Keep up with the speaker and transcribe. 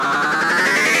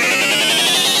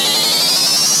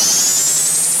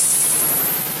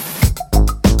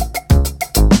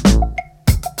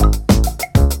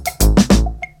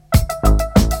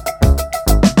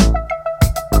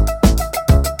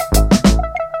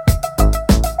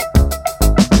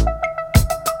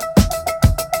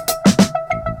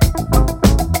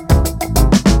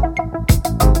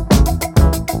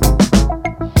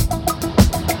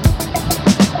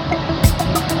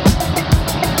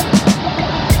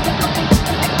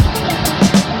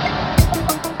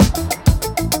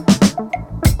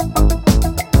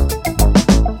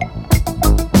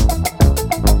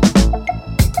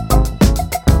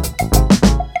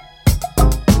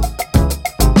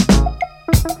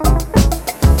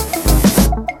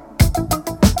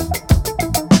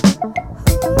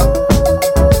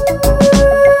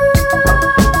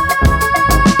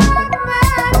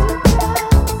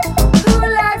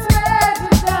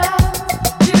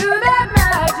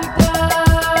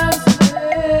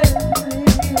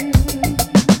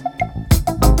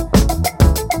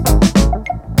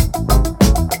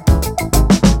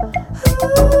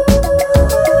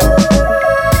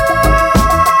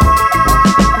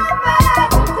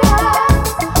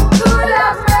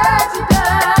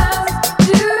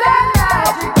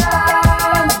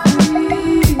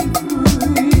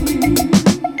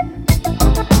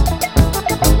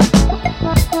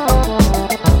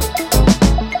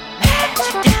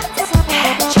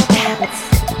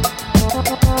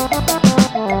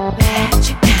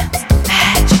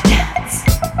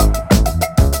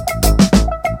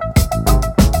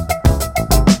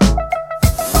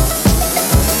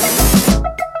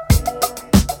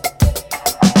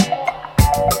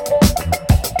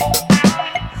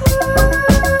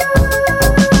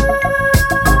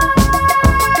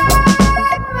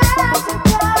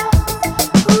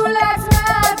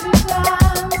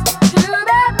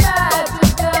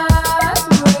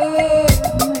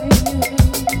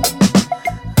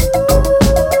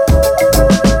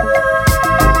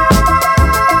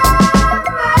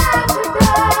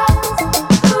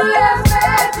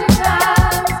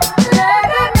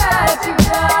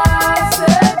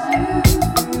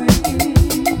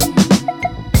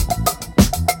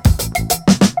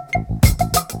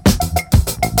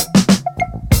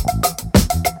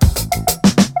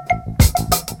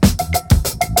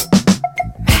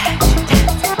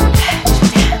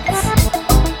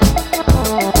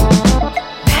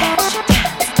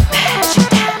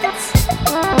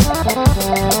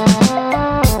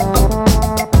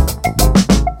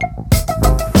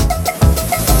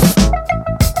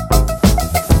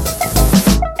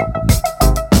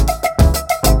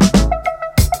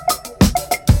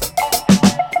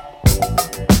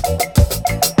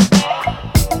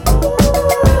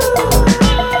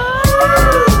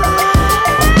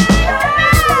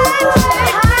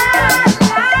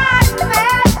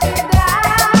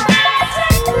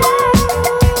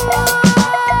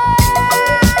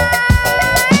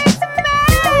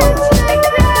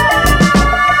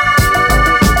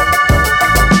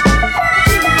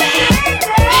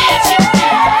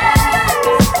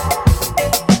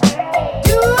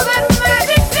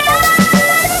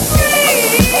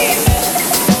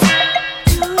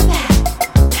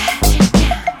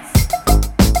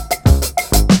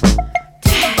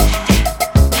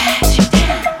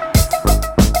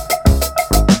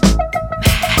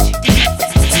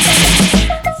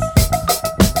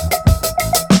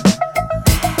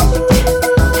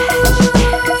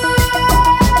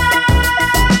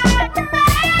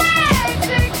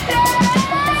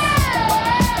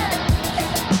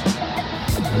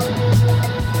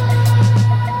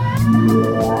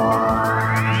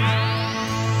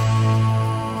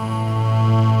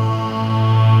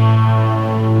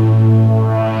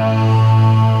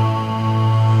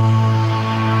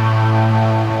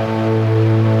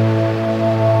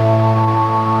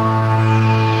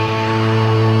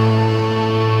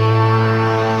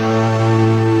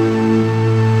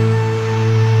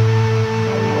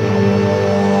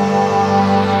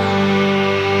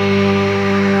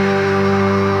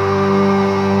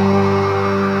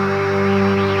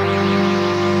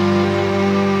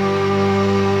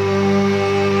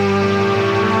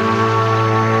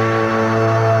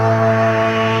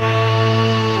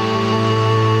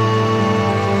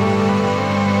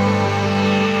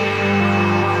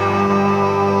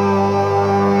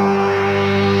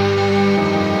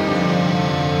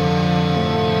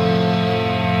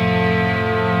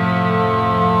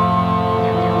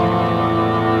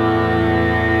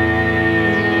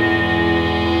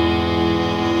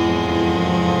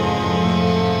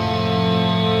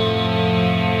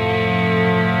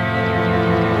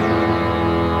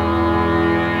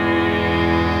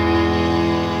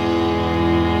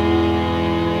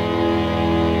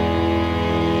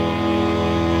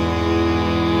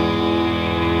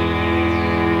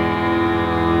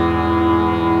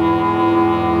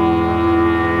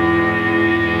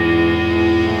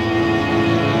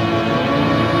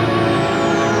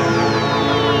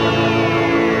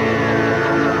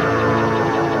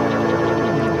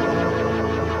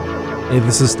Hey,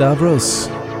 this is Stavros,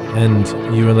 and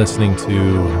you are listening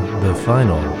to the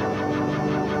final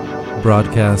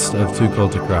broadcast of Too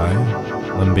Cold to Cry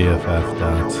on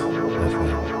BFF.FM.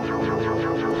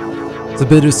 It's a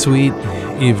bittersweet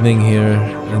evening here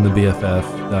in the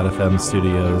BFF.FM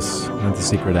studios at the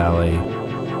Secret Alley.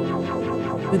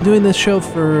 Been doing this show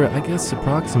for, I guess,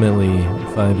 approximately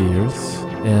 5 years,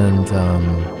 and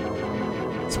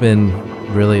it's been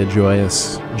really a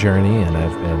joyous journey, and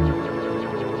I've been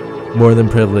more than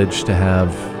privileged to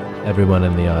have everyone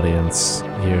in the audience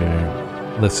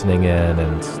here listening in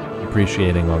and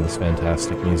appreciating all this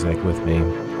fantastic music with me.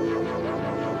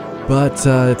 But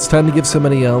it's time to give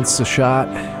somebody else a shot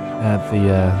at the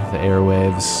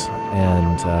airwaves,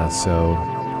 and so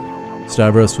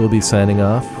Stavros will be signing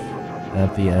off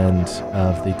at the end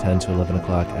of the 10 to 11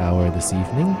 o'clock hour this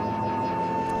evening.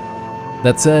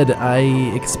 That said, I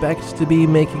expect to be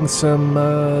making some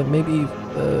maybe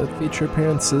feature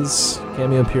appearances,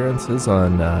 cameo appearances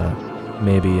on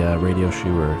maybe Radio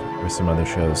Shoe or some other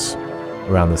shows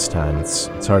around this time.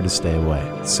 It's hard to stay away,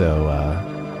 so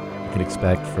you can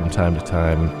expect from time to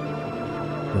time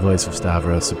the voice of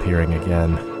Stavros appearing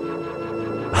again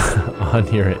on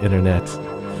your internet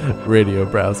radio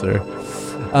browser.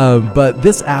 But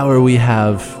this hour we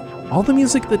have all the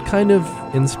music that kind of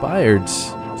inspired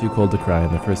Too Cold to Cry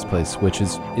in the first place, which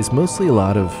is mostly a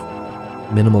lot of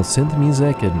minimal synth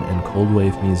music and cold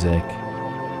wave music,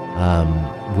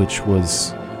 which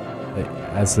was,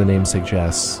 as the name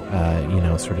suggests,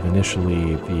 sort of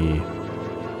initially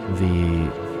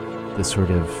the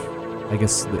sort of, I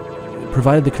guess,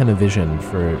 provided the kind of vision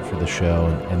for the show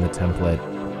and the template.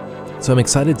 So I'm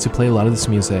excited to play a lot of this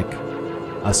music,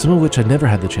 some of which I've never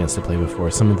had the chance to play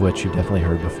before, some of which you've definitely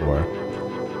heard before.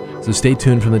 So stay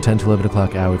tuned from the 10 to 11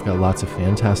 o'clock hour. We've got lots of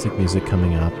fantastic music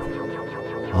coming up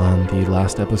on the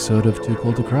last episode of Too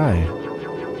Cold to Cry.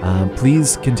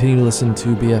 Please continue to listen to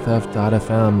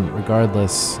BFF.FM.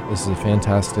 Regardless, this is a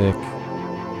fantastic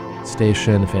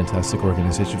station, a fantastic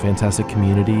organization, fantastic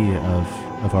community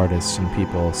of artists and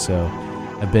people. So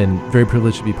I've been very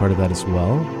privileged to be part of that as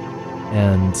well.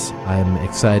 And I'm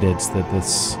excited that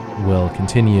this will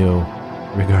continue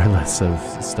regardless of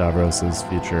Stavros'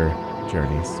 future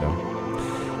journey. So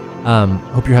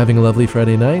hope you're having a lovely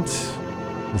Friday night.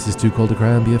 This is Too Cold to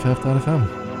Cry on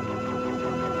BFF.FM.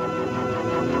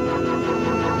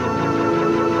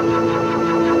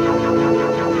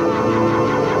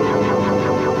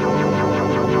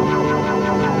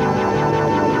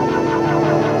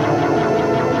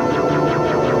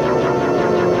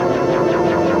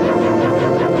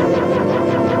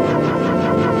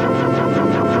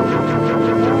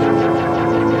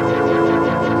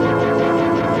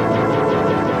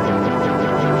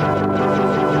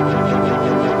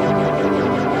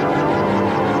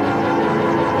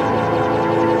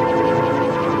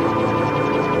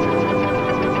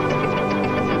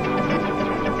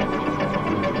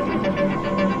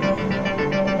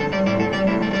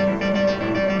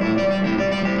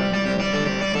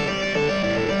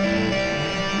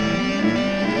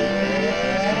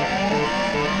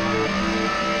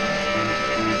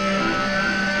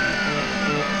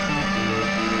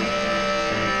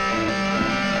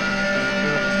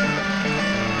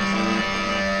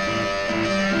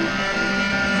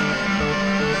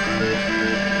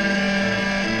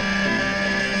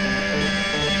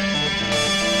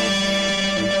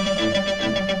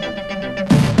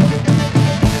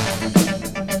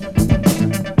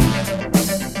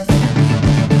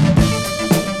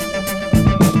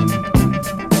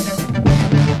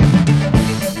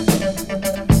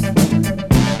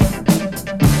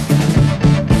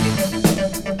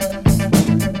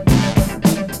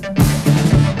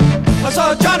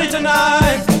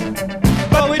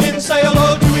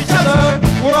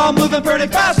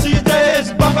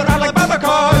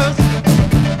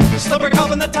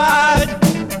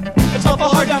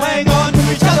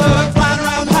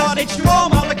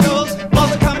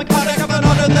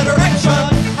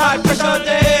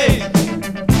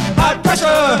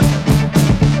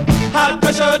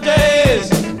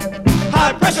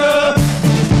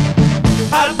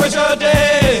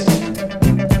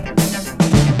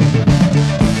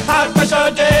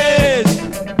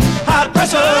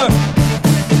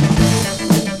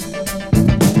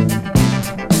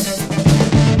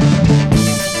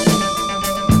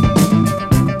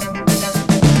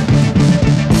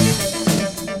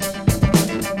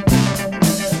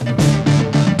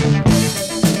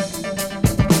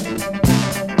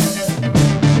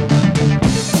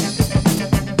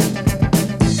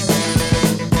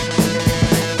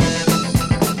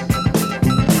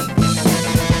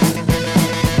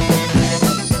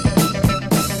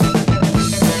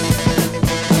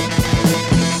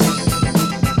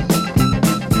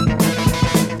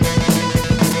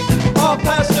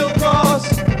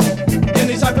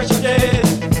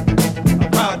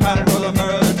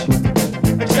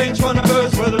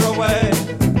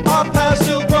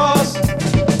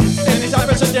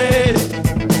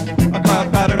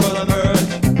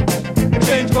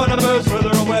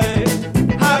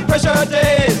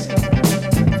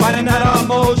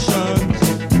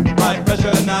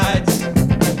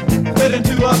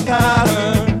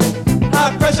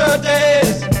 pressure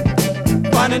days,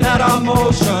 finding out our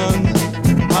motions,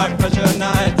 high pressure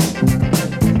nights,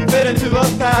 fit into a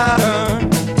pattern.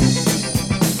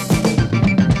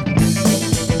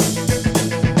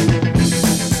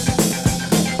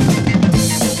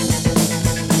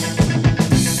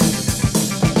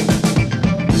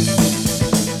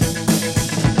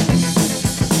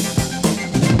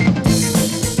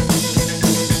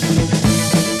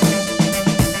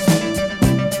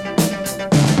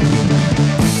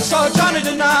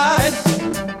 Tonight,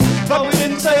 but we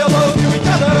didn't say hello to each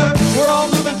other. We're all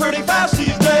moving pretty fast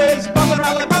these days, bumping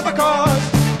around like bumper cars,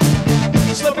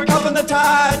 slipper cuffing the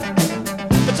tide.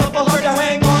 It's awful hard to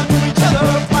hang on to each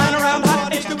other, flying around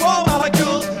hot H2O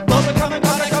molecules. Blows are coming,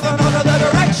 gotta cover another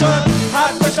direction.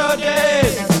 High pressure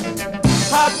days,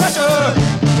 high pressure,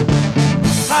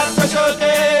 high pressure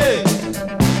days,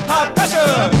 high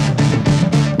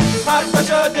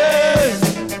pressure days,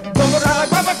 bumping around like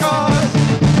bumper cars.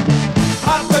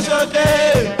 High pressure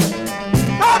day,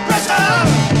 high pressure.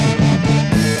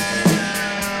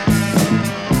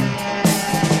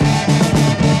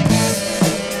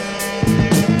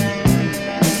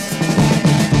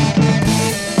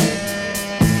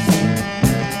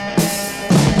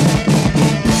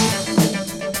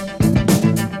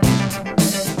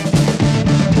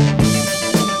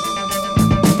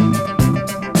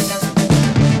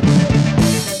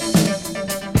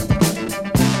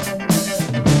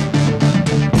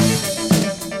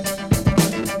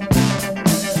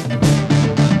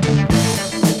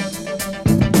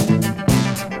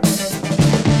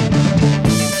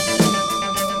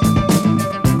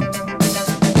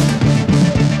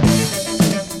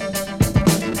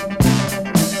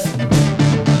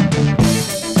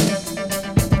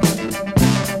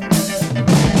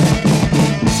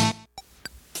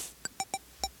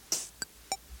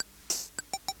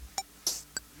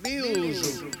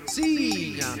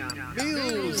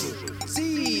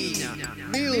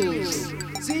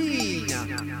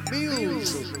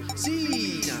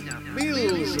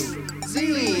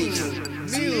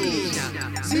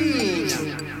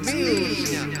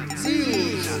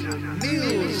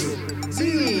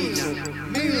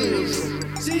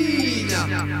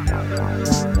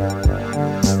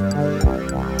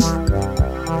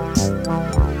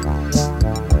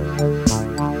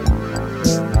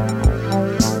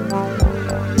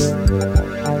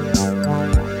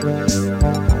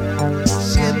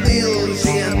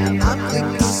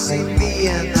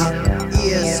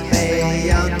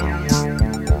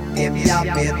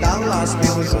 Jāpiedalās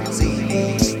milžu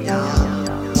cīņā.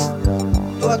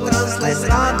 To translēs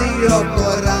radio, ko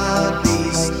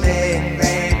rādīs TV.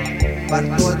 Par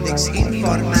to tiks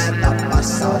informēta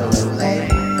pasaulē.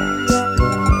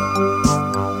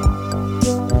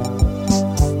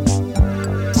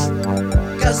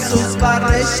 Kas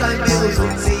uzvarēs šai milžu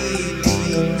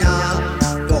cīņā,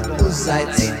 to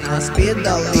uzaicinās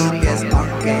piedalīties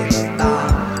banketā.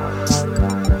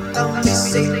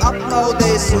 Visi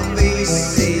aplaudēs un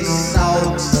visi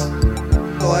sauks,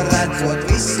 to redzot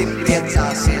visi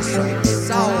priecāsies un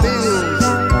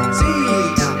sauks.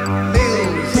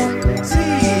 Milžu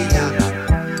cīņa,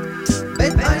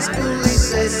 bet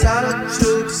aizkulisēs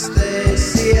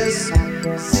atšukstēsies.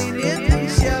 Ziniet,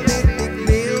 viņš jau ir tik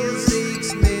milzīgs,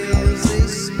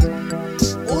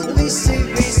 un visi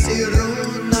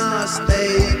runās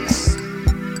teiks.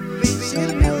 Viņš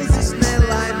ir milzīgs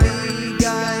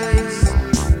nelaimīgais,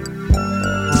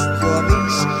 jo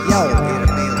viņš jau ir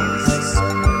milzis.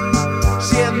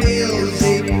 Šie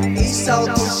milži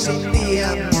izsalkuši,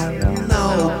 tiem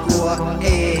nav ko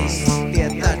ēst. Tie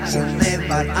taču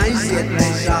nevar aiziet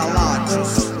mežā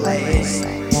lāčus plēst.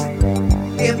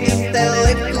 Tiem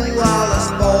intelektuālas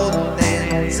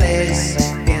potences,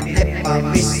 tie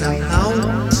nepavisam nav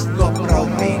no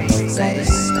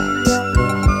provinces.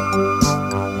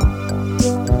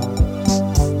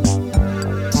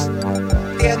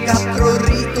 Tie katru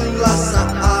rītu lasa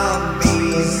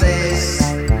avīzes,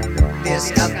 tie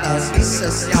skatās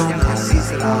visas jaunās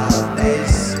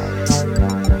izrādes.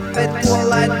 Bet ko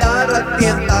lai dara,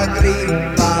 tiem tā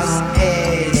gribas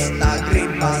ēst, tā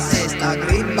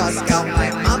gribas kamai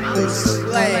matus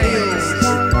lēst.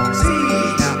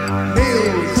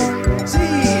 Milžu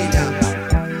cīņa,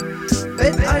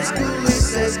 bet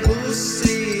aizkulisēs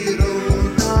klusi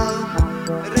runā.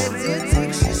 Redziet,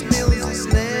 cik šis milzis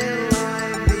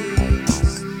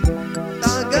nelaimīgs,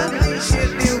 tagad viņš ir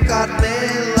divkārt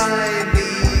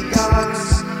nelaimīgāks.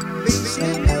 Viņš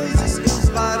ir milzis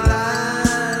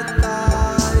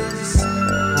uzvarētājs,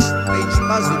 viņš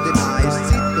pazudinājis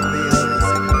citu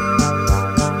milzi.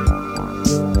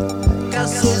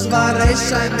 Kas uzvarēs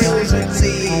šai milžu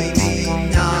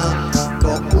cīņā,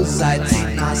 to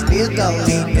Uzaicināts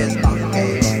piedalīties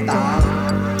banketā.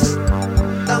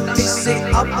 Tam visi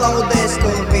aplaudēs, to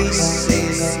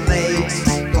visi slēgs.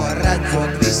 To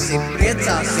redzot, visi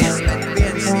priecāsies, bet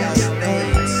viens jau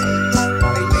teiks.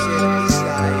 Viņš ir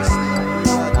izgājis no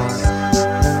modes.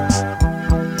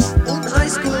 Un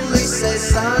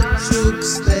aizkulisēs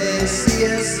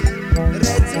atšukstēsies.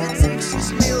 Redziet, cik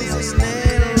šis milzis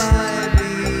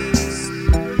nelaimīgs.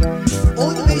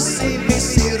 Un visi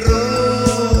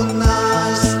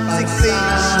runās, cik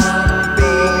viņš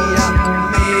bija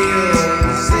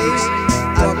milzīgs.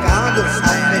 To kādu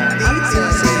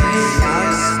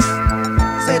apmetīcināsies.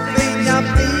 Bet viņam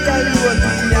bija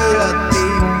ļoti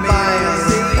bails.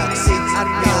 Kad cits ar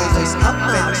milzis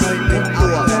apmetīti to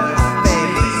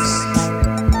apēdīs.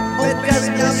 Bet kas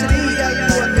viņam bija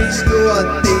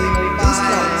ļoti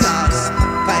uztraucās,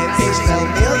 vai viņš vēl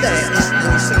mildēs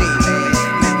mums rīt.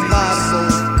 Bet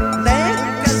varbūt ne,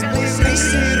 kas būs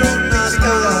visi runās,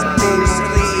 kā būs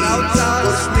uztraucās.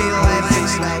 Kurš mīlē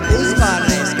viņš vēl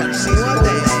uzvarēs, kad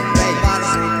šodien, vai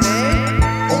varbūt ne.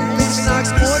 Un kurš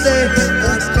nāks modē, un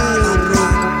kuru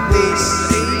viss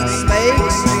rīt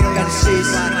sveiks, kad šis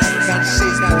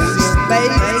būs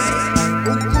beigs.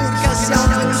 Un kur kas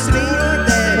jauns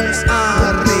rītēs,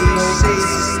 arī šis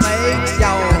sveiks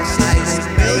jauns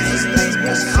aizmilzis,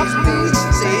 kas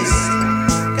apmilzis,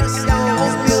 kas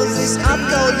jauns milzis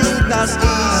atkal jūtās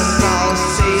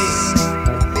izvalšis.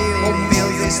 Un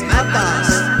milzis metās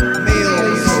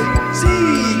milzu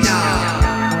cīņā.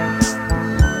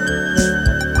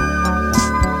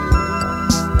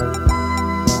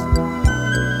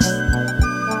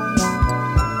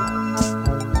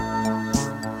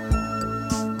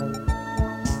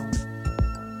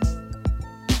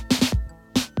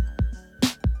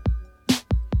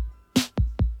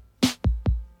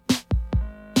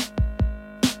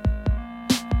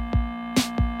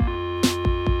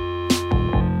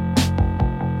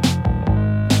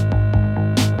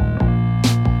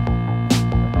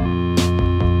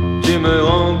 Tu me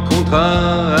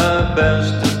rencontras à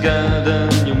Berchtesgaden.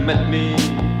 You met me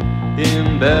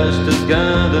in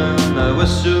Berchtesgaden. I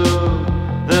was sure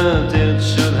that it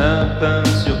should happen.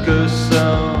 Sûr que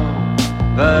ça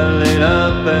valait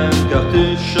la peine, car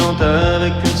tu chantes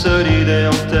avec une seule idée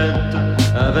en tête.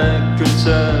 Avec une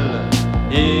seule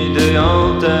idée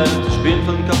en tête. Ich bin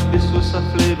von Kaffeesfuß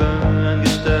auf Leben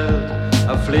eingestellt.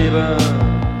 Auf Leben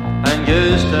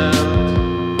eingestellt.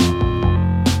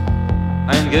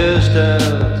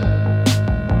 Eingestellt,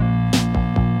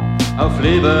 auf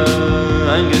Leben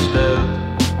eingestellt.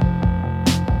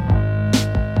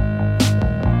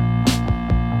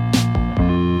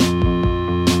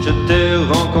 Je t'ai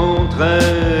rencontré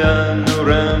à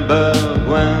Nuremberg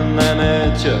when I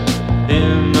met you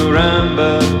in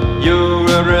Nuremberg. You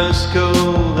were as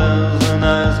cold as an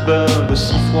iceberg,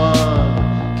 aussi froid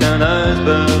qu'un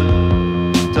iceberg,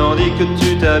 tandis que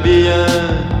tu t'habillais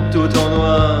tout en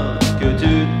noir. Que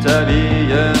tu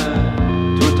t'habillais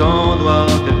tout en noir.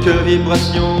 Quelques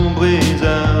vibrations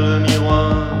brisèrent le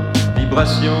miroir.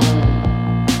 Vibrations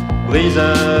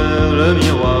brisèrent le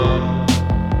miroir.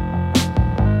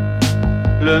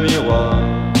 Le miroir.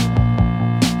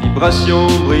 Vibrations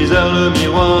brisèrent le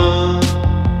miroir.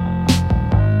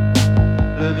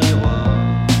 Le miroir.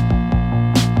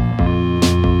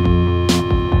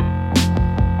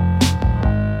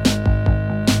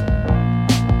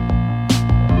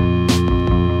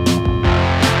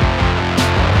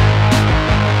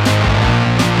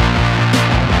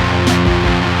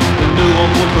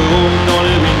 Dans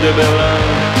les ruines de Berlin,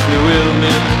 we will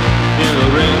meet in the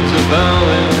rings of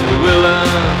Berlin. We will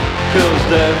laugh, cause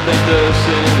death ain't us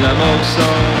in la mort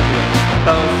semble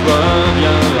parfois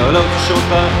bien. Alors tu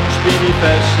chanteras, j'bin die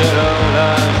Fäschelola,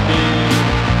 j'bin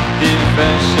die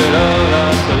Fäschelola,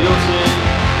 soll ich singen?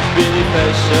 J'bin die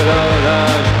Fäschelola,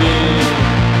 j'bin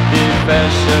die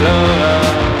Fäschelola,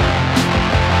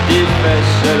 die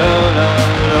Fäschelola,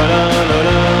 la la la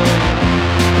la,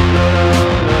 la la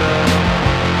la.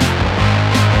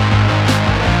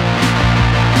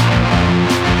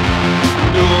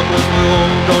 Nous rencontrerons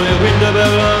dans les ruines de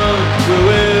Berlin. We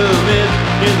will meet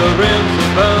in the rings of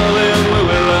Berlin. We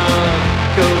will laugh,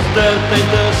 cause death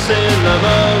ain't us in la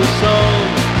mort semble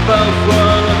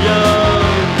parfois bien.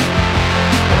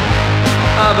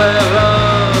 À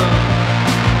Berlin,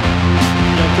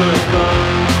 bientôt la fin.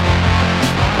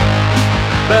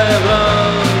 Berlin,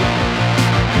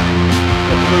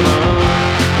 80,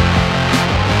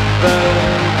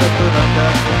 vers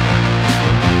 84.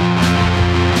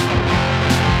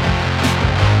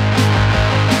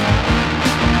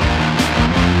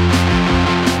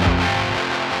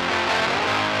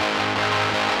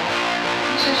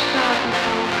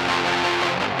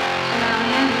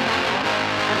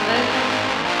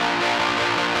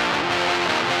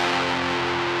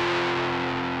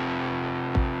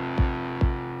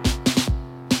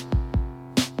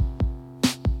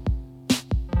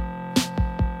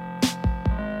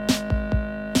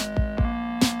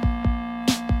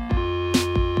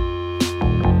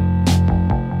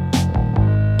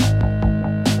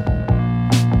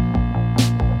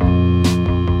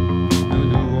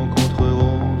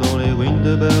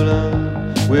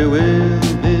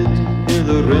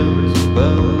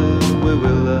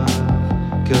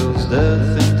 cause des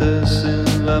feintes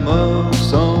in la mort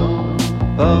sont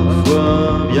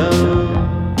parfois bien.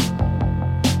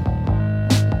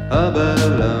 Ah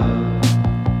bella,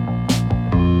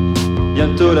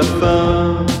 bientôt la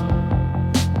fin.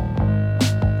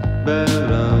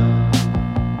 Bella,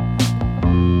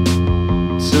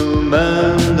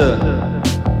 Zumanda,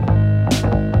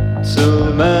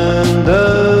 Zumanda,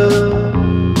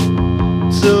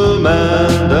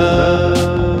 Zumanda.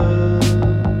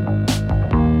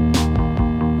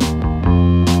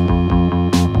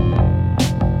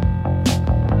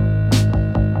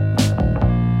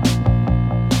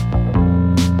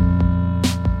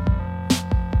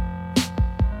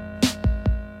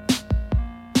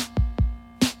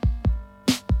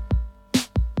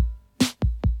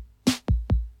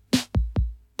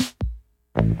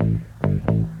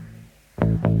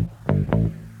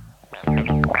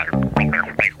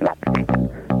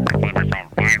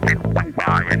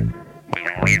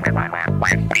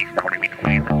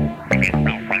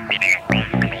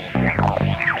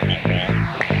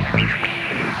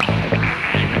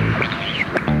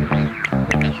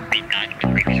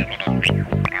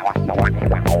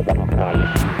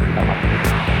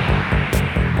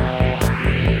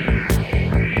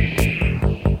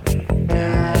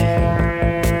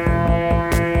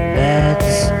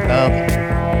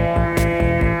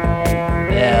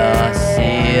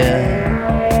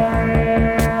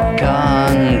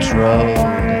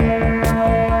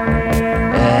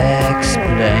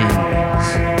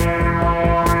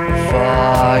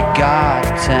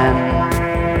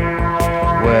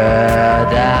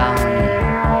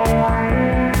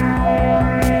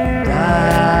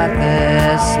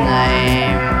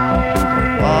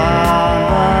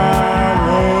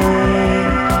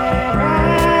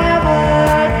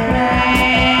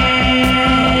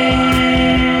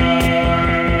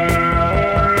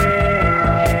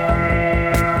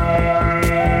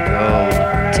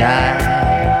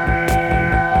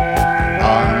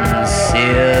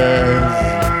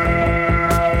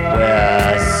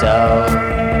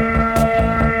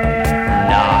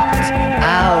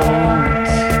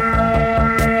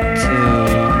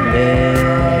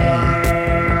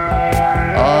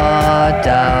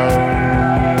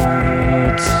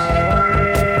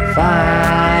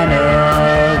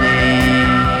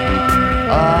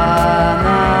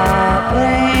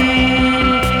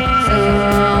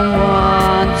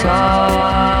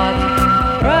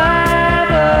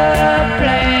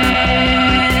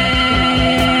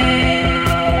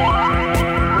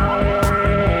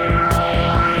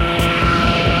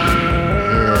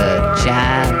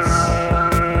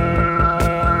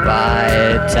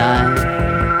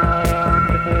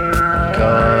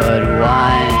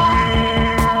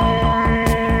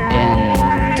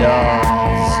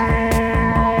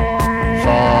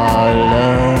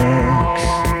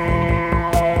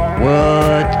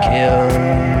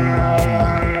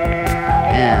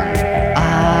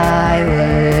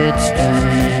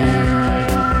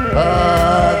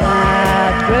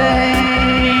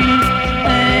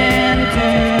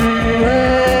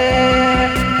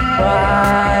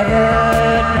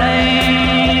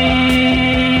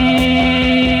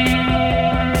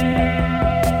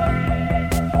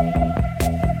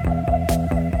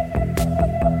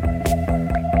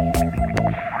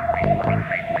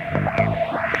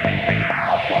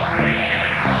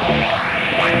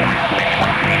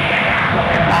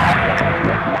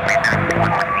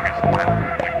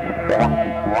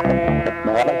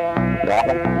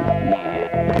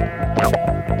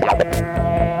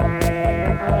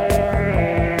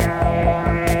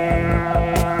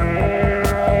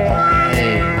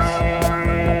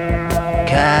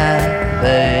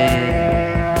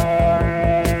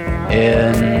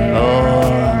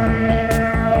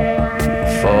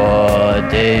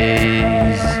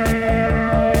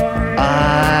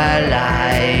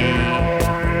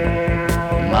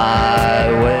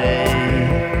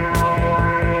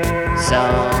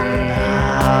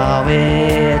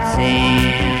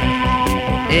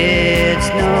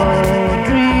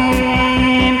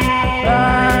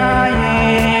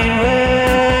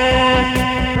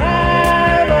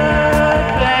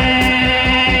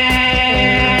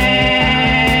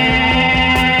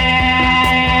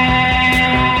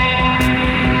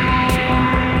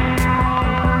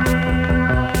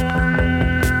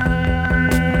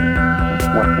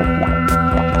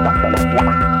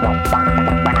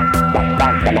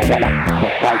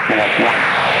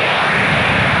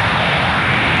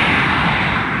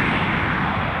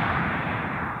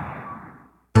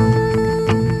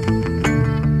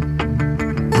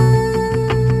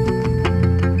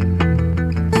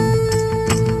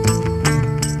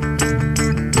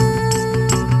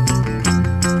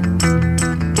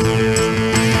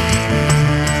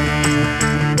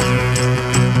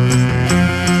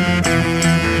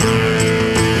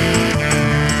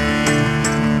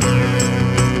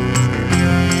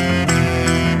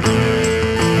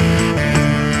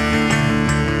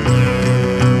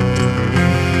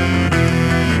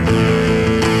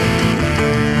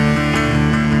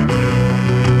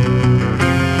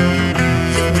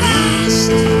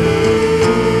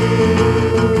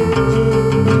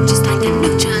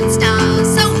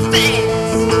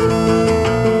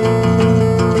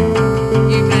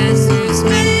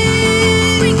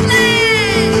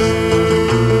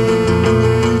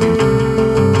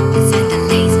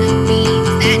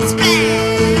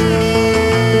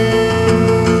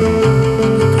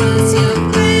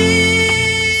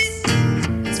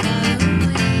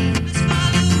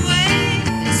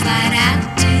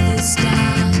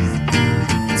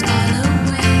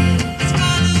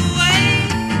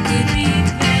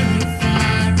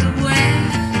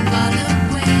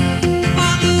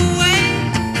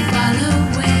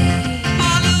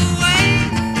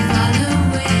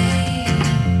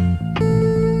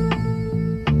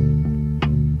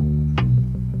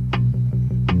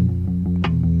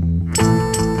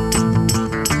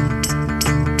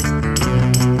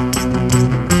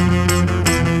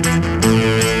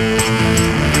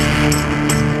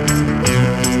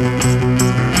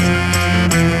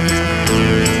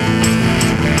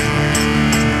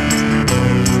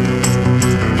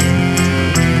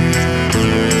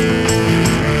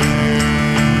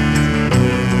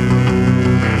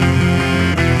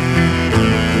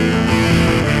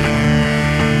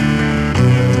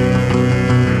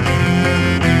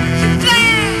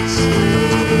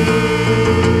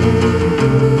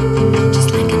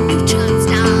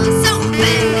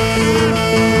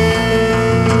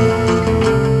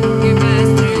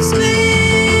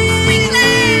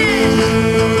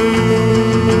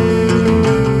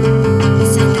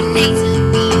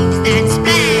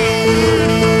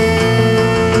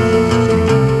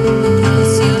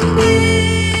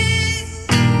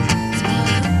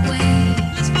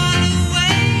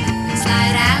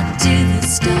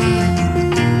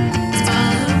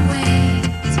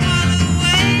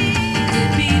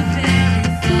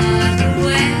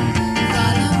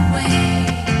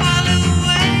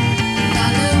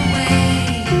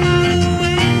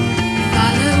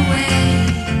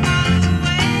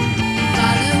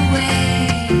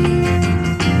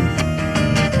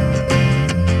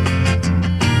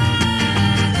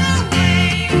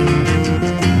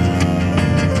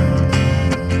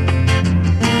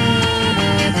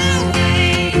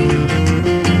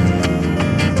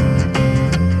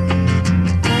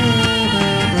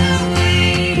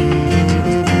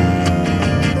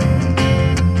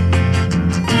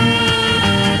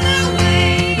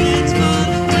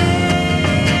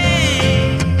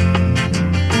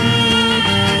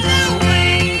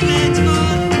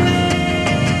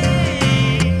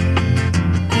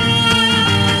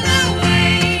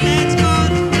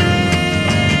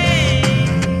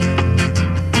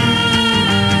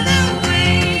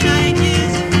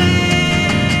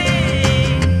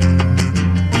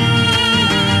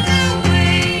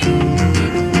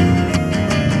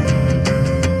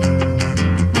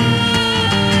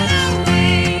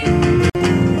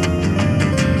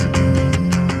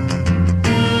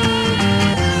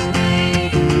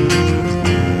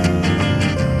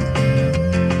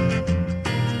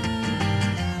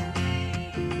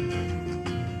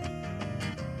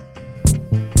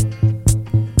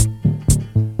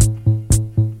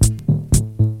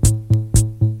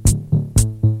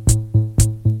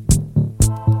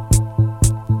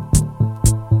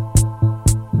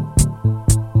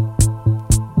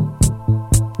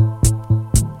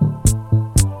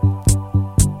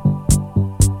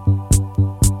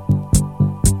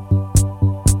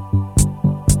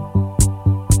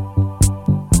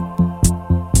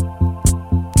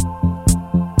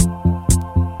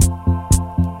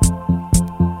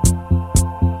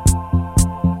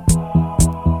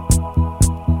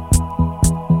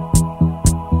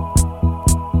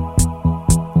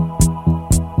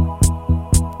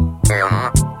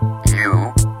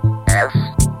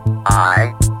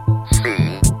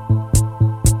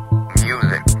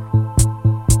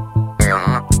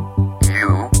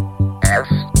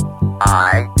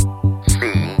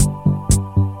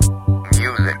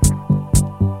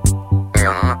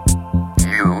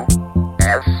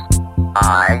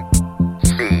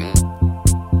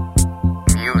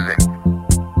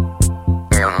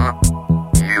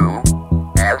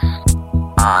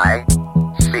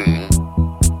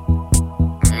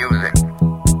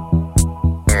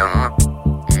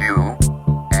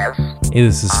 Hey,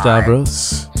 this is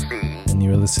Stavros, and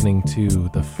you're listening to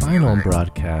the final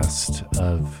broadcast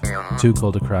of Too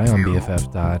Cold to Cry on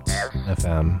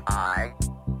BFF.FM.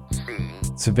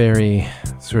 It's a very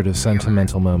sort of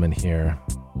sentimental moment here.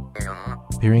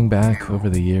 Peering back over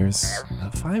the years,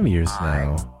 5 years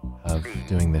now of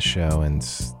doing this show, and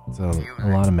it's a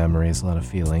lot of memories, a lot of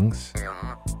feelings.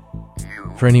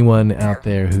 For anyone out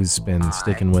there who's been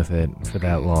sticking with it for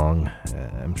that long,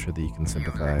 I'm sure that you can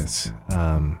sympathize.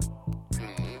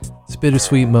 It's a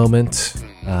bittersweet moment,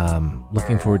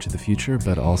 looking forward to the future,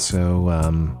 but also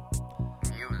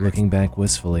looking back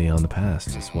wistfully on the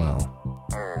past as well.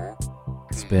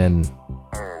 It's been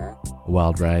a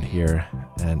wild ride here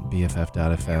at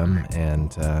BFF.FM,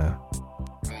 and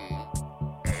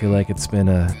I feel like it's been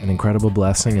an incredible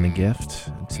blessing and a gift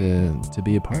to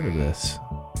be a part of this.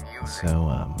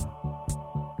 So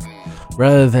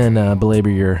rather than belabor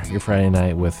your Friday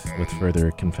night with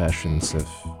further confessions of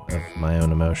my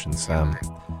own emotions,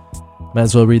 might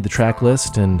as well read the track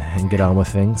list and get on with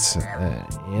things.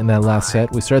 In that last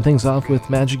set, we started things off with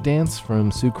Magic Dance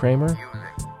from Sue Kramer,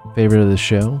 favorite of the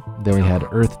show. Then we had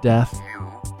Earth Death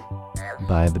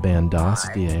by the band DAS,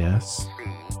 D-A-S.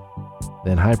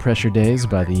 Then High Pressure Days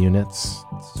by the Units.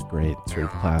 It's a great sort of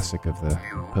classic of the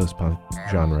post-punk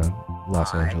genre,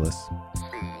 Los Angeles.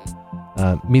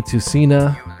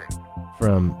 Mitsusina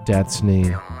from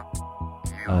Datsny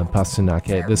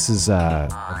Pasunake. This is a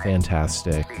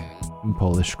fantastic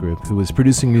Polish group who was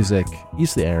producing music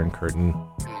east of the Iron Curtain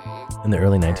in the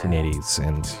early 1980s,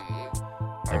 and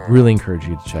I really encourage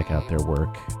you to check out their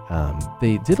work.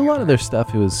 They did a lot of their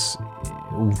stuff.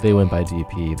 They went by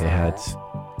DP. They had,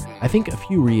 I think, a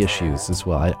few reissues as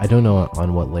well. I don't know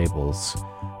on what labels.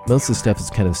 Most of the stuff is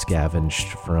kind of scavenged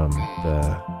from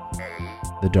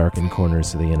the darkened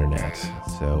corners of the internet.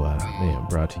 So,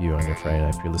 brought to you on your Friday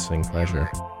night for your listening pleasure.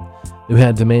 We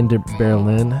had Domaine de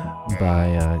Berlin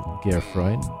by Geir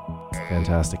Freud,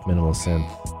 fantastic minimal synth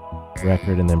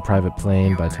record, and then Private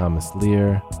Plane by Thomas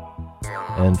Lear,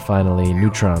 and finally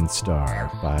Neutron Star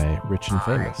by Rich and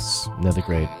Famous, another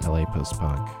great LA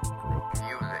post-punk group.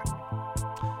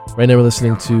 Right now we're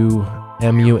listening to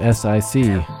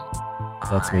MUSIC,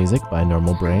 That's Music by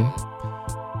Normal Brain.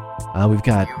 We've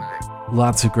got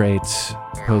lots of great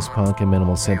post-punk and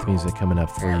minimal synth music coming up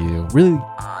for you, really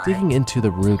digging into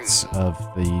the roots of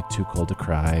the Too Cold to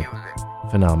Cry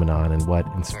phenomenon and what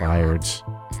inspired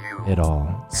it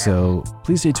all. So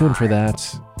please stay tuned for that.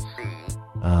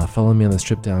 Follow me on this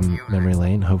trip down memory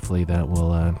lane. Hopefully that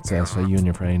will satisfy you on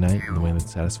your Friday night in the way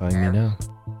that's satisfying me now.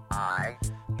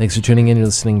 Thanks for tuning in. You're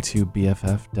listening to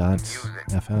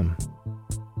BFF.FM.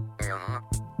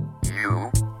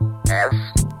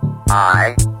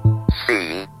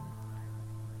 MUSIC.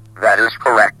 That is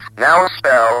correct. Now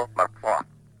spell McClough.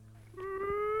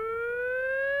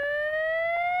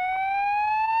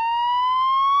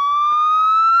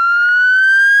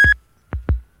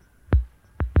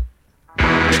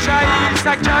 Les jaillis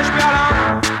saccagent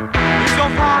Berlin, ils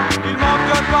ont faim, ils manquent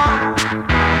de pain.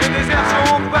 Les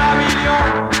désertions par millions,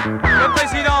 le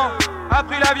président a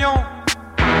pris l'avion.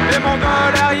 Les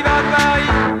Mongols arrivent à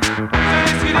Paris, c'est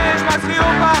décidé, je m'inscris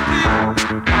au parti.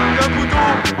 Le couteau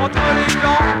entre les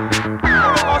dents, le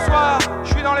grand soir, je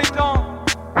suis dans les temps.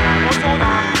 Au son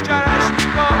du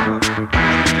Kalachnikov,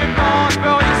 je dépense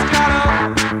Boris Karloff.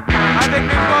 Avec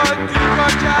mes potes du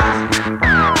Caucase,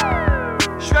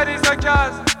 je fais des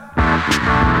occasions.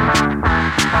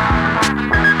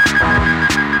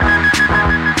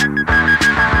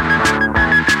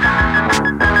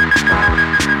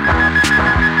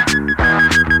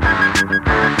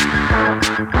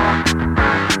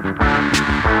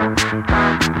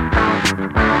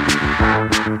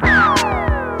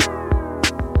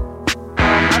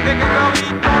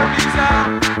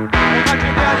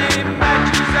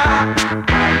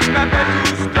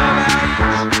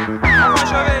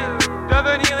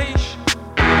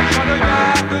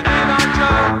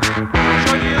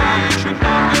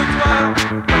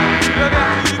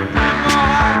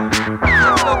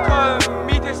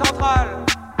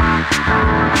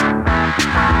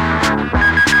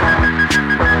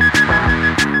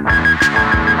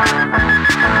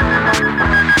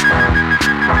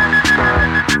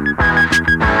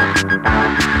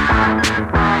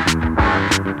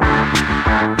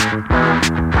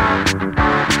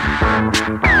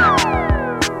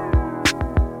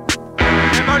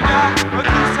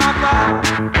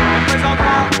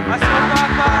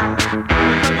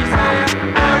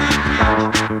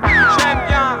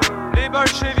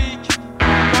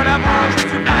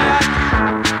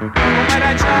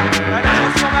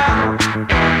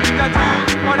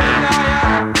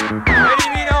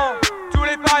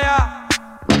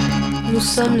 Nous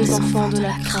sommes les enfants de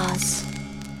la crasse.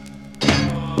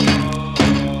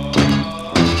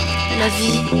 La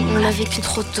vie, on l'a vécue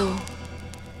trop tôt.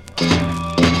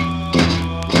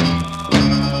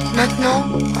 Maintenant,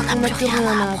 on n'a plus rien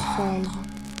à apprendre.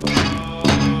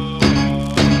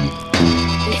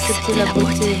 Excepté la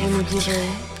beauté, vous nous direz.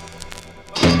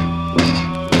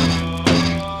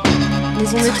 Mais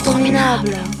on est trop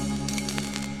minables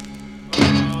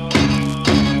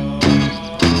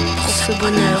pour ce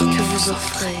bonheur que vous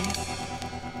offrez.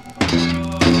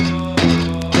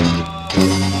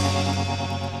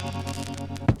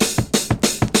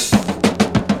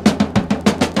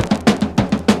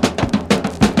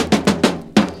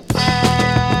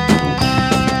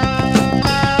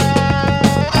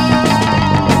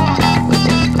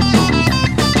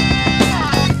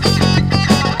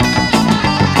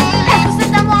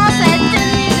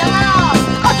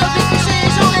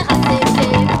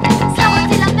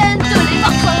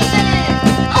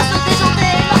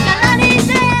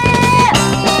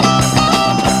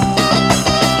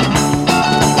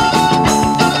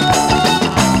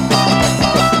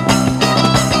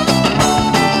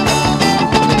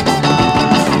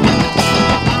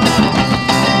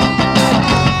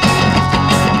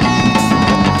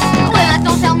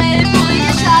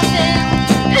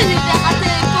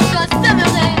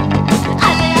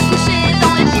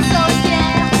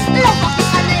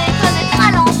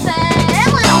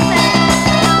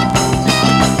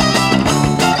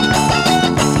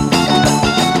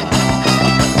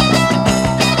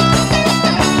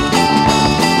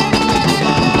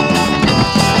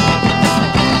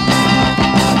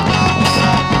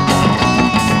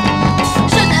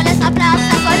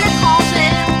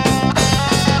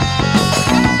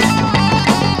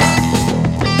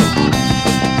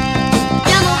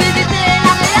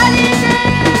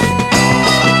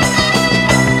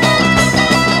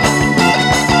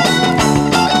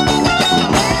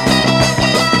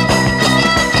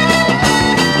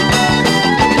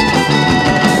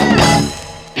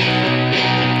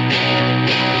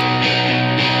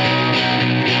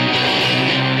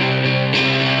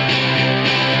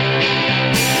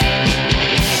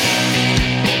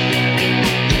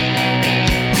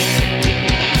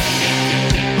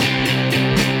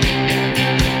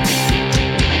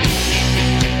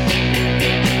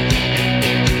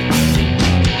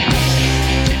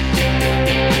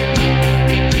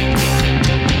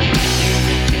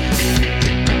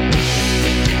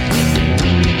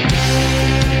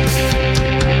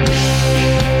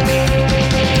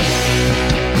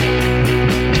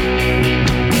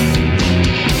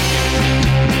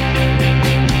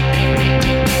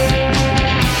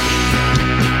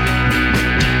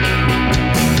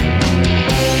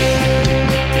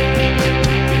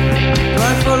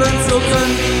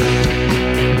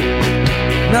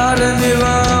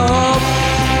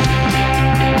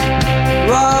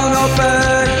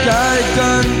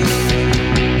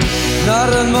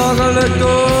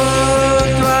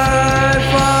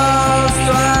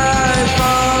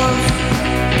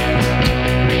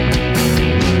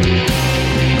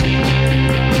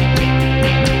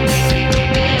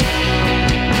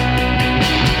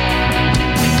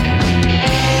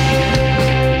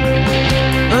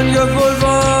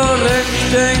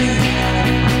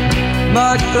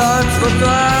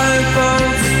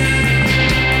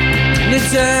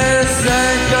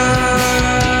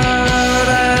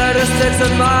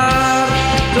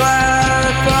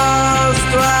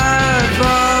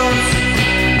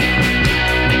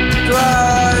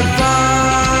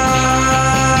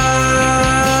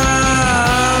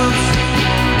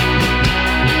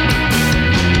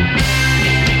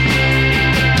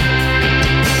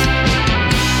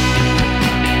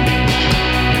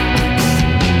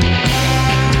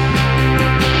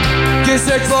 Kies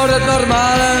ik voor het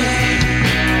normale,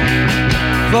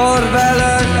 voor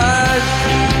veiligheid,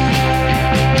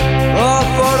 of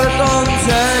voor het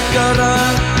onzekere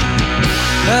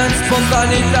en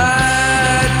spontaniteit.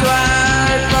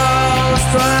 Twijfels,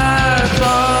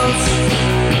 twijfels,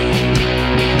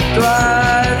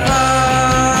 twijfels.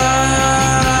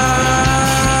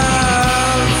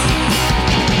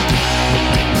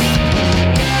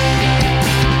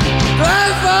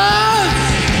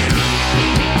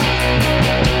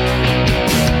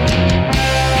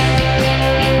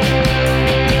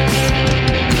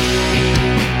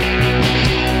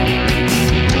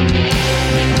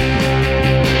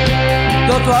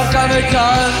 Tot waar kan ik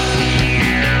gaan?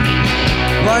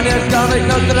 Wanneer kan ik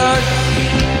nog terug?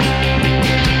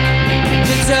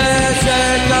 Niets is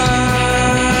zeker,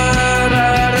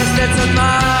 er is steeds een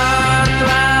maar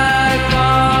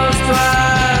twijfels,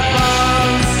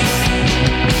 twijfels,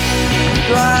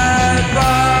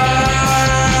 twijfels.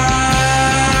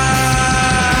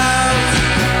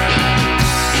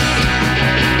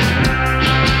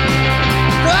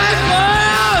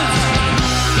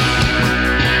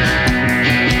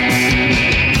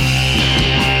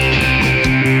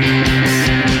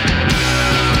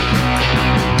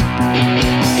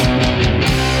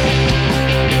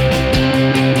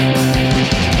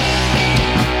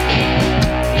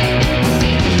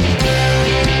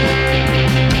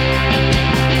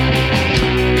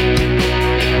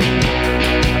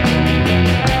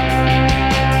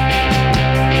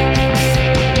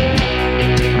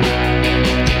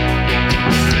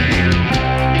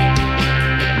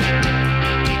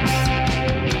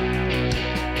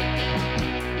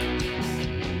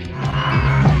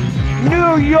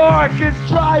 New York is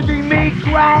driving me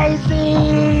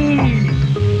crazy!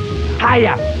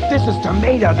 Hiya, this is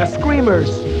Tomato, the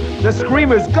Screamers. The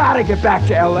Screamers gotta get back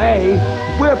to LA.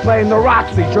 We're playing the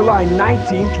Roxy July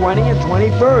 19, 20, and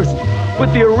 21st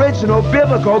with the original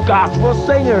biblical gospel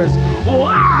singers.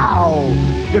 Wow!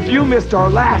 If you missed our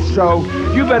last show,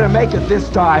 you better make it this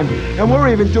time. And we're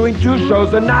even doing 2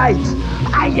 shows a night.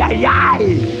 Ay, ay,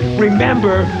 ay!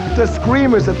 Remember, the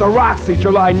Screamers at the Roxy,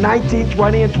 July 19,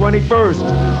 20, and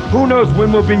 21st. Who knows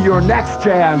when will be your next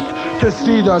chance to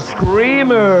see the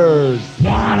Screamers?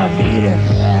 Wanna beat it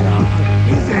better?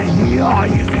 Is it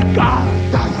here? Is it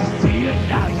God? Does you see it?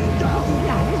 Now you don't.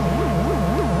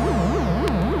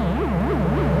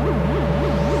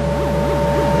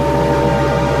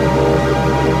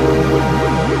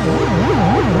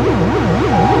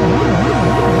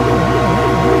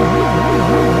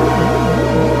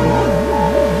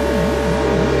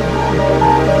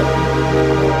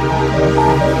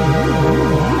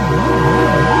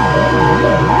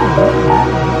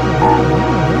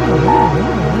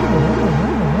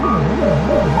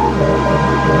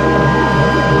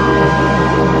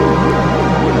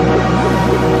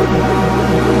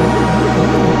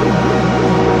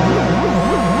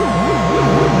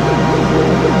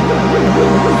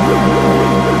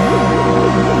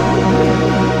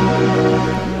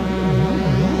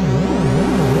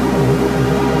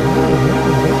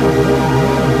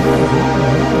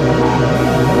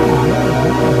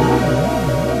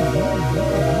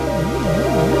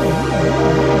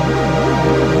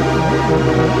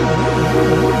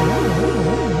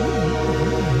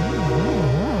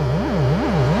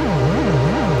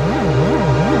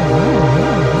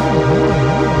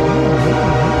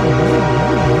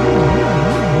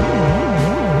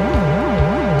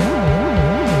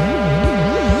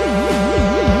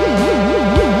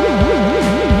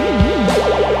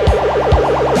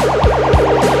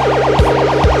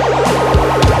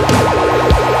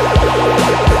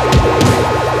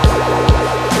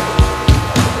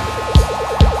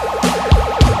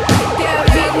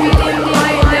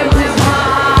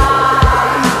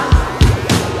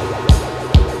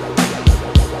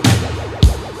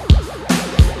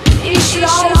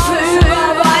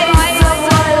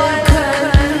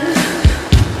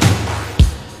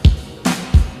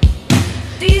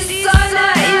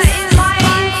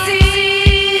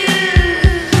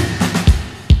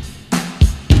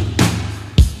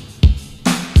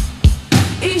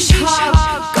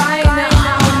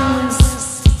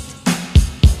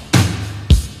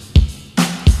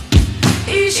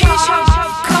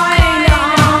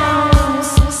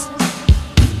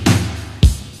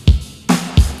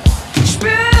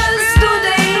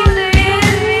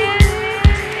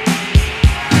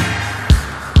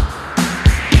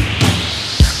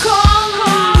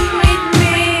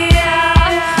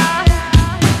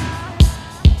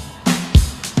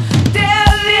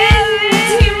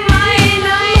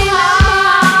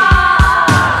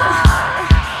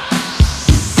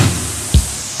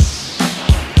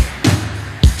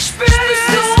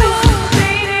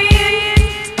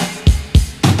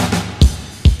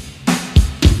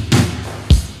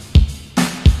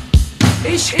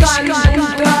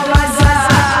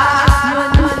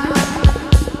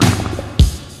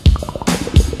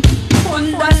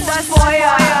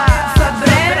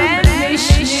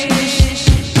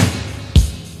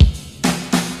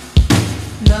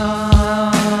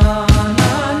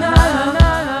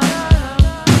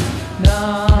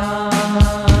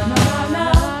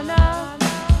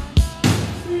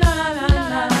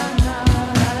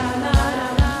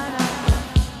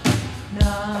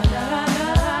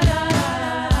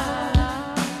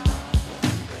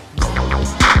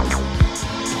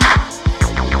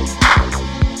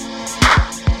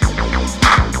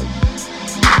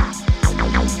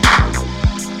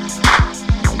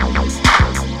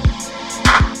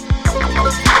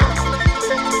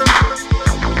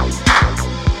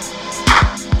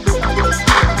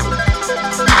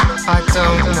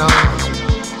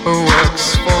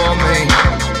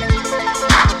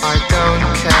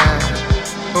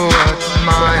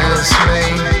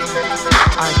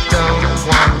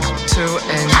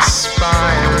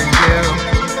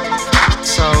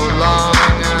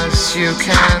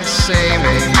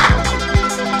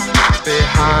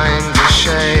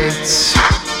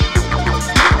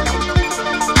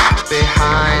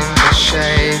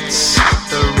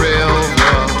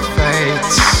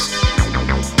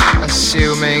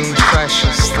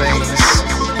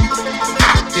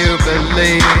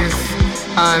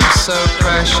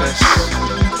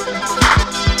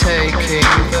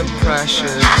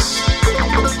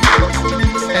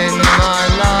 In my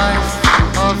life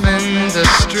of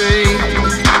industry,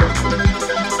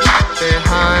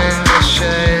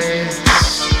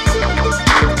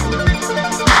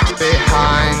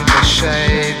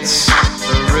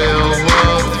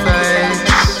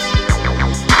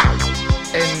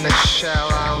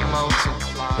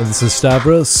 And this is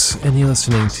Stavros, and you're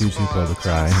listening to Too Cold to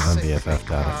Cry on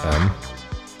BFF.fm.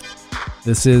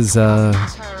 This is,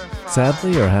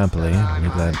 sadly or happily, I'll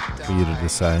leave that for you to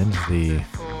decide, the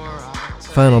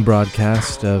final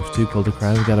broadcast of Too Cold to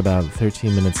Cry. We've got about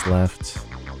 13 minutes left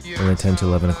in the 10 to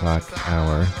 11 o'clock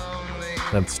hour.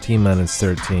 That's T-minus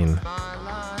 13.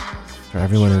 For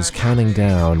everyone who's counting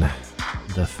down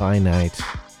the finite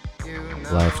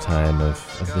lifetime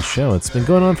of the show. It's been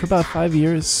going on for about 5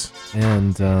 years,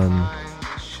 and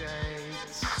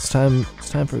it's time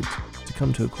for it to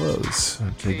come to a close,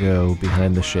 to go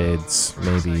behind the shades,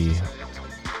 maybe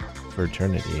for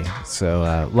eternity.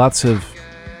 So lots of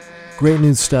great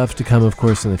new stuff to come, of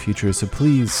course, in the future, so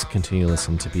please continue to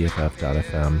listen to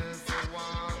BFF.fm.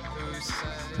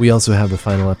 We also have the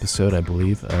final episode, I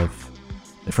believe, of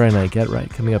the Friday Night Get Right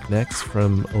coming up next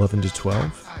from 11 to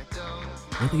 12.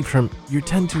 Really, from your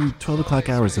 10 to 12 o'clock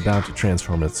hour is about to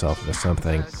transform itself into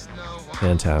something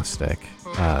fantastic.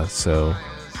 So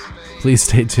please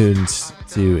stay tuned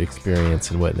to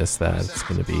experience and witness that. It's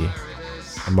going to be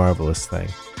a marvelous thing.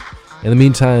 In the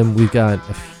meantime, we've got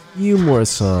a few more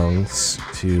songs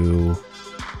to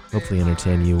hopefully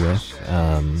entertain you with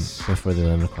before the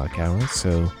 11 o'clock hour.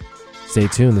 So stay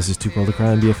tuned. This is Too Cold to Cry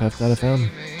on BFF.fm.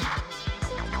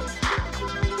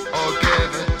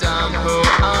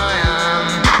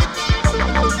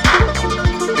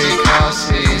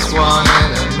 He's one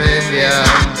in a million.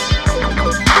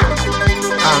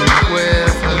 I'm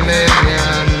with a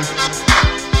million.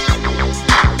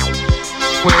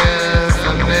 With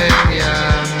a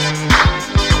million.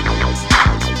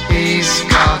 He's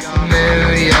got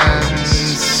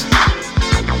millions.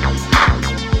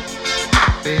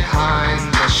 Behind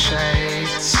the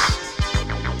shades.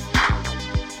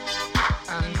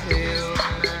 And he'll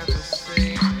never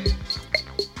see.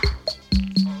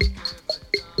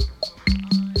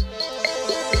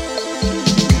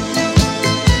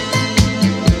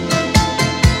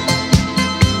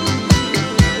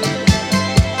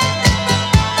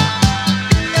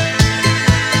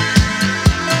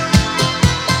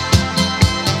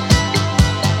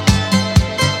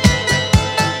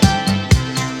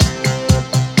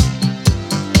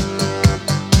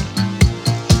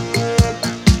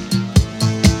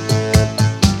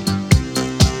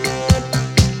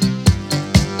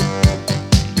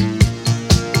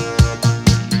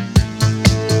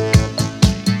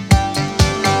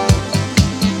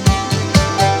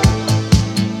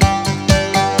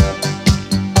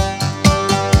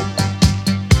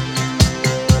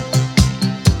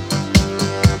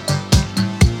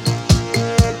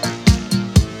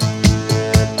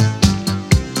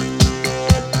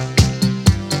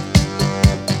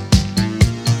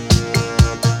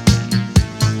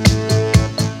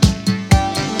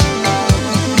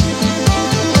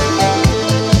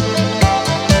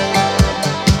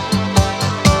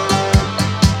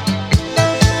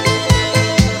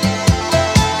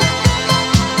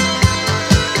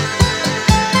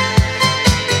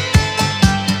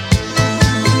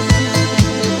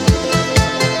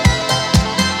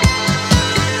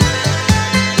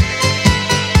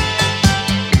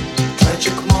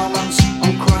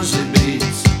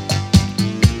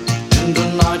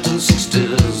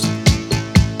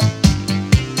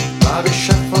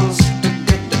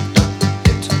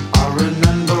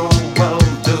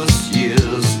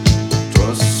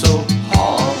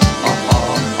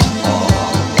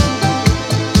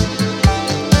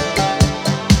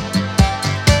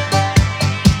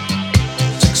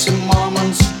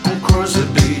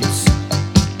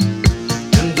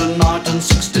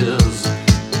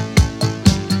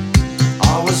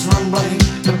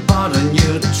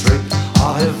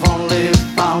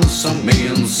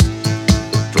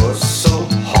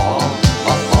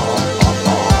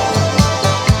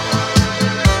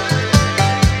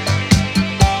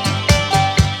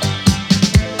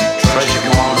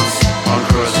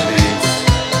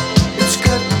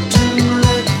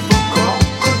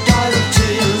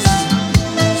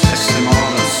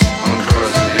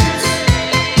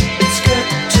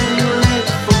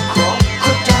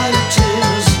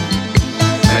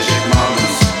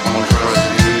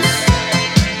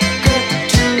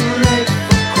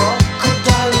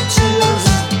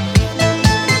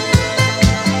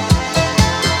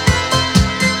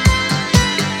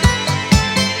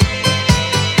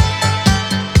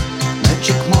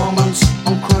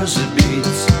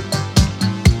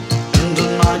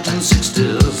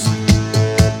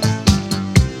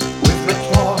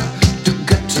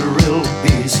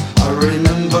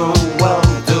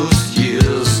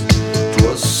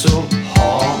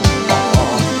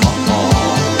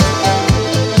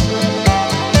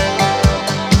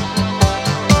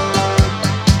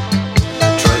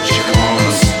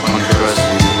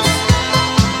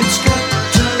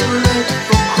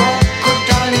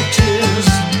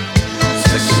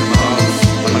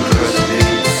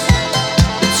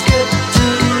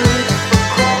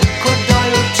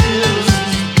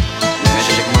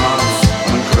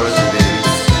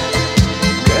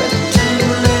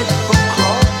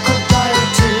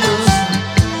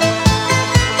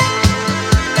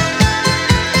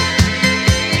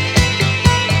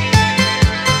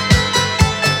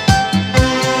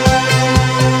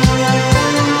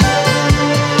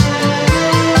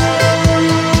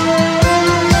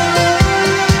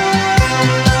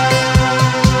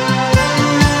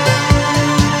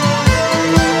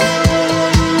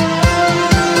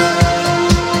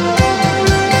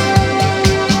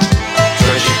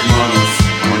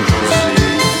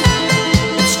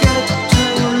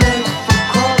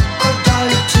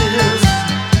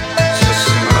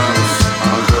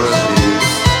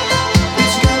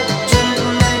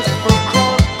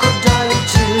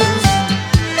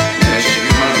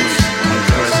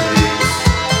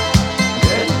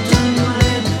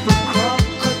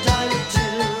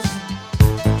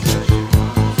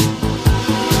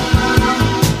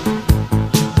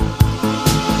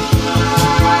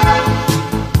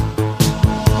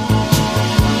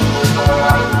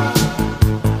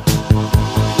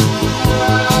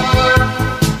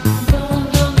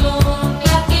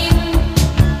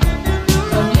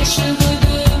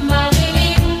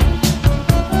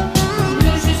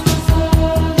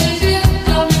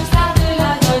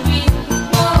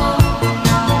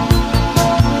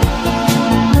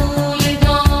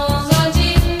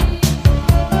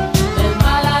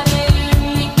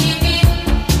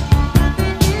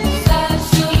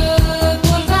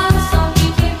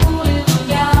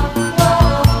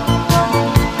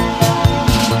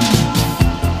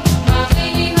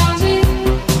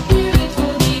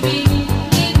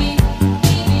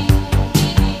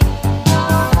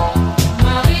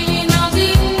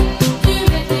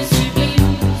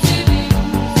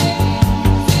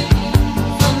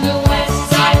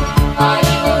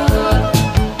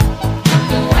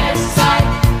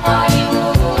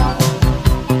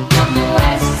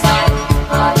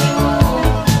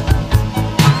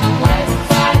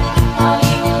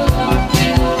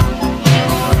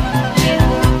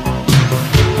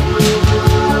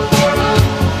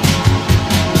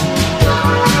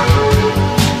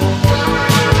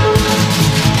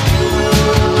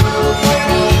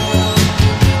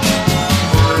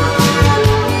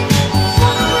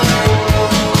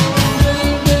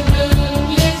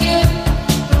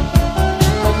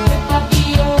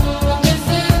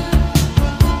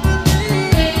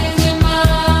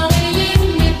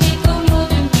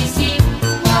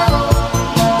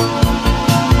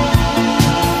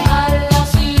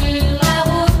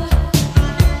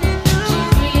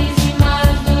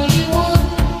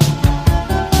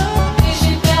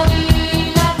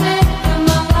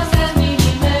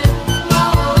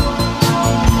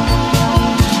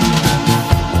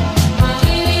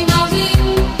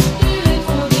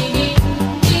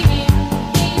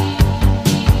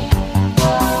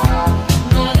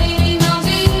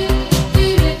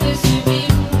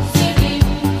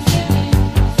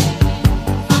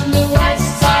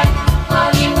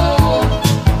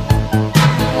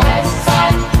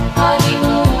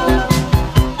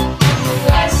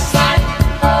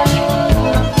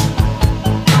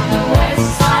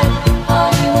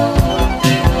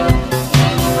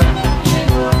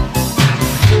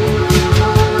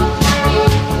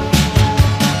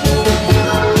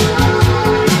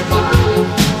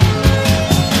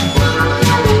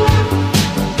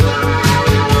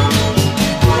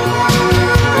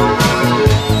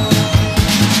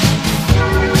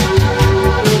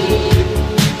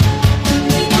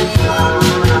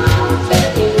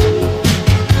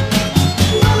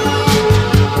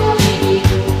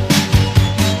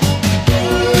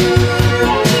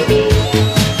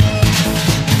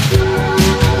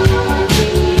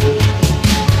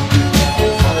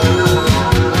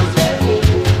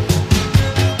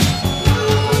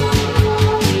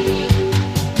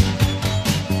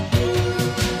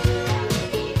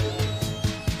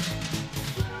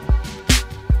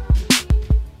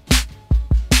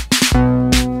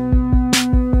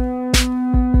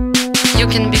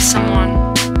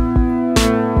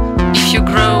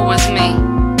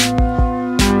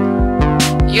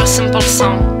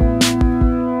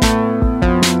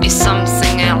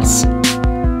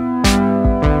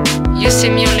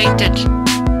 simulated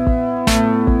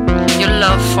your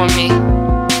love for me.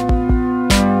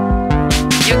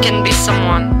 You can be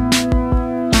someone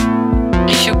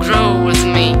if you grow with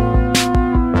me.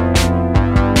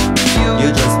 You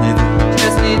just need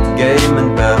game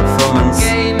and performance.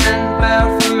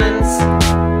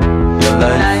 Your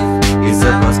life is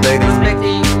a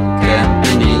prospecting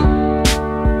company.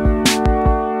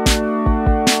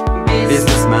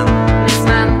 Businessman,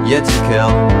 yet you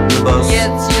kill the boss.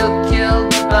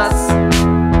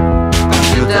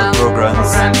 Computer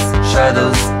programs,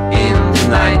 shadows in the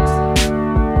night.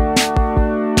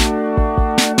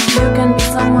 You can be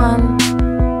someone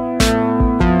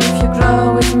if you grow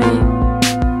with me.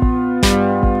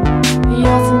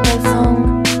 Your simple song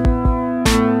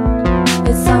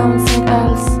is something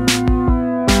else.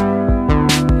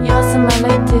 You're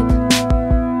simulated,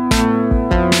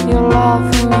 your love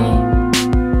for me.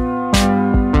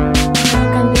 You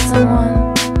can be someone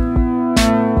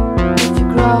if you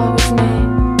grow with me.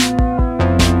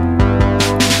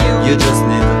 You just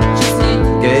need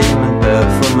game and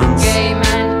performance.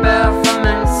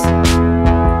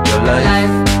 Your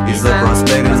life is a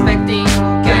prospecting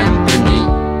company.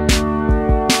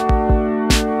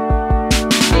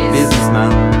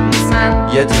 Businessman,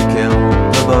 yet you kill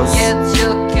the boss.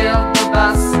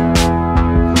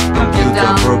 Computer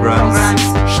programs,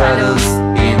 shadows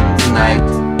in the night.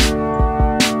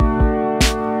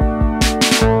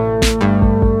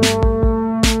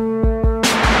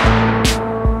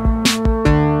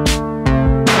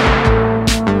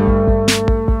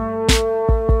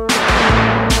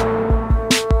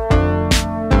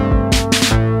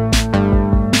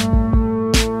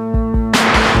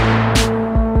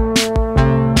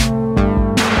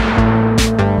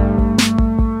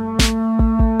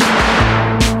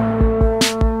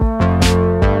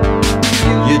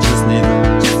 You just need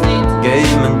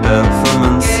game and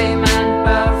performance.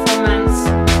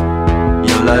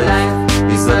 Your life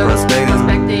is a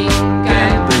prospecting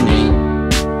company.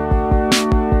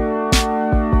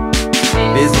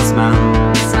 Businessman,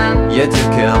 yet you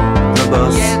kill the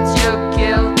boss.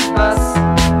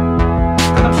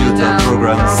 Computer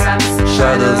programs,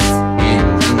 shadows in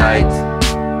the night.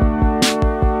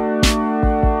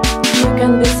 You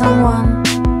can be someone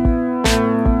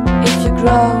if you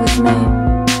grow with me.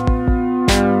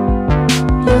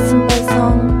 Your simple